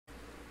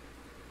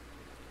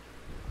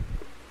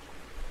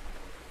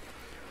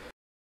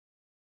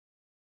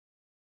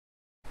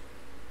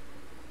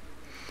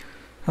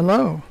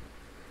Hello,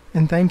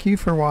 and thank you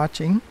for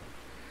watching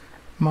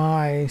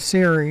my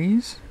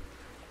series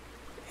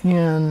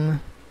in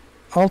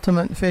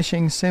Ultimate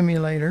Fishing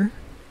Simulator,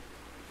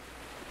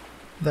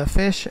 the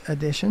Fish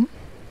Edition.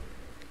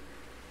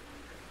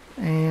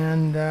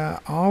 And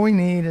all we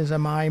need is a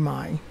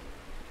Mahi-Mahi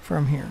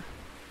from here.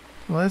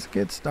 Let's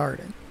get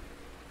started.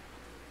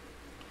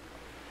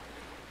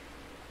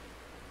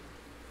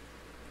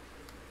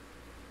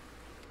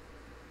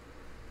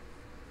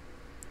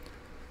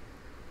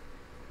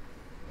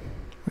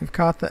 We've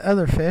caught the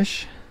other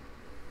fish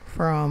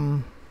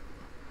from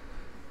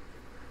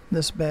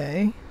this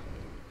bay.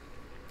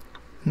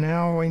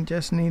 Now we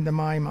just need the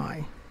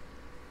Mahi-Mahi.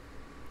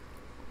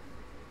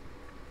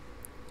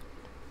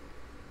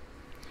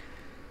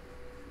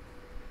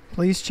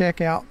 Please check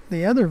out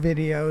the other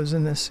videos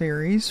in this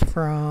series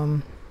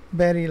from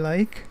Betty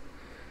Lake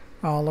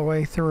all the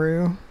way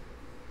through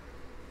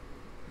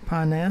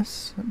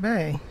Pinas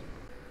Bay.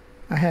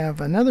 I have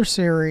another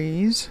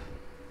series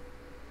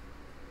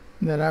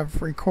that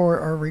I've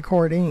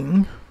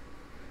recording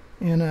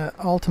in an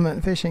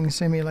Ultimate Fishing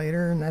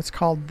Simulator, and that's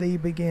called The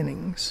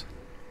Beginnings.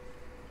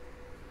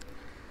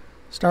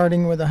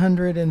 Starting with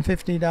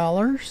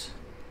 $150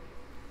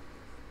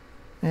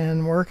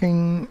 and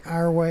working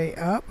our way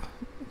up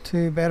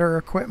to better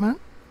equipment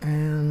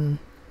and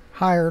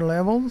higher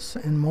levels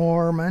and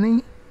more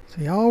money.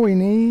 See, all we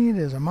need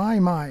is a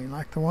Mahi-Mahi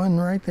like the one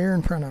right there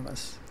in front of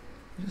us.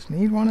 We just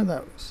need one of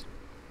those.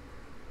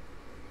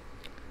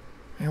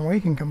 And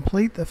we can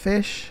complete the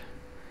fish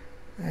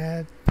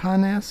at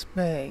Pinas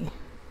Bay,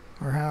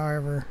 or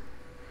however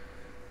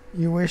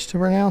you wish to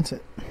pronounce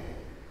it.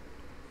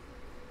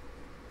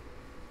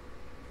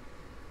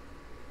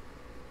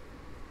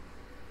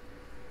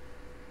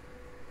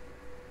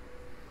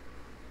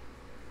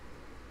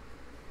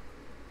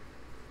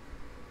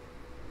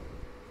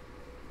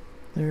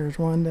 There's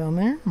one down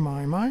there,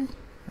 Mahi-Mahi.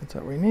 That's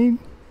what we need.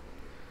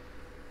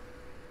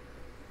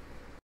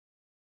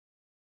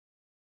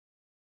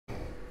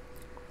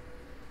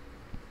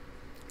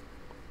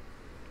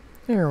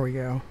 There we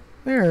go.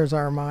 There's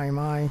our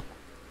Mahi-Mahi.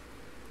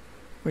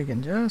 We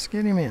can just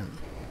get him in.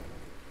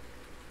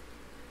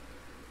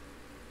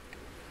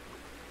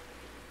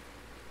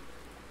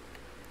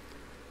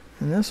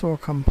 And this will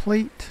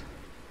complete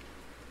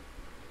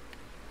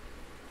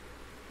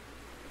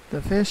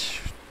the fish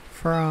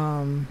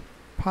from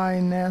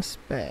Pinas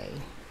Bay.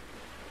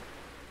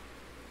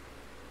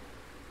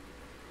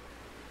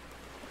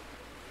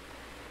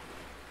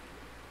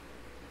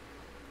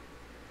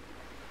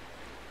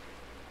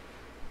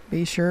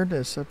 Be sure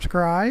to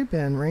subscribe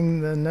and ring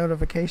the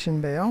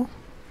notification bell.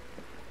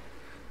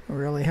 It will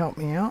really help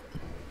me out.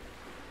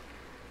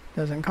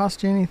 Doesn't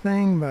cost you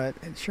anything, but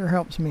it sure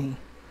helps me.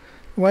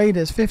 Weight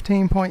is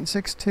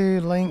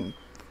 15.62, length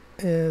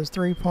is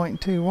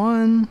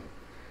 3.21.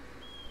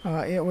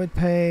 It would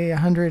pay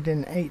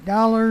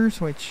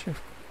 $108, which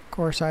of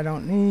course I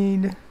don't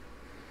need.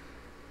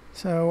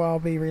 So I'll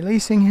be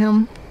releasing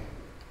him.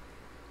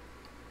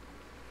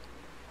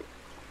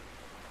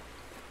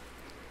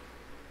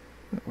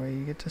 That way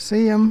you get to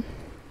see him.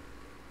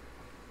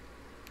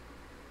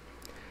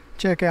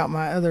 Check out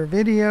my other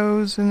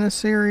videos in this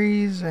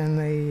series and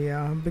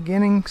the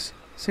beginnings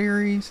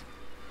series.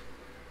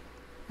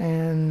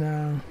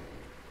 And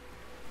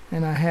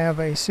I have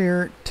a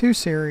two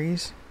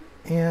series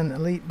in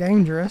Elite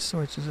Dangerous,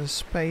 which is a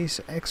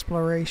space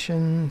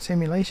exploration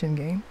simulation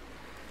game.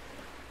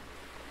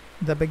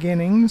 The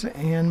Beginnings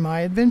and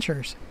My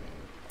Adventures.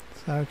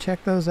 So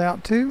check those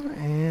out too,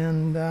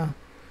 and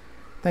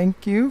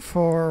thank you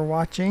for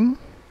watching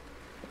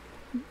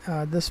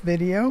this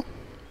video,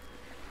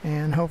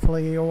 and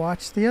hopefully you'll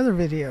watch the other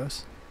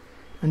videos.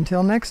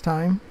 Until next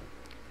time,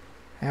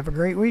 have a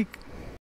great week.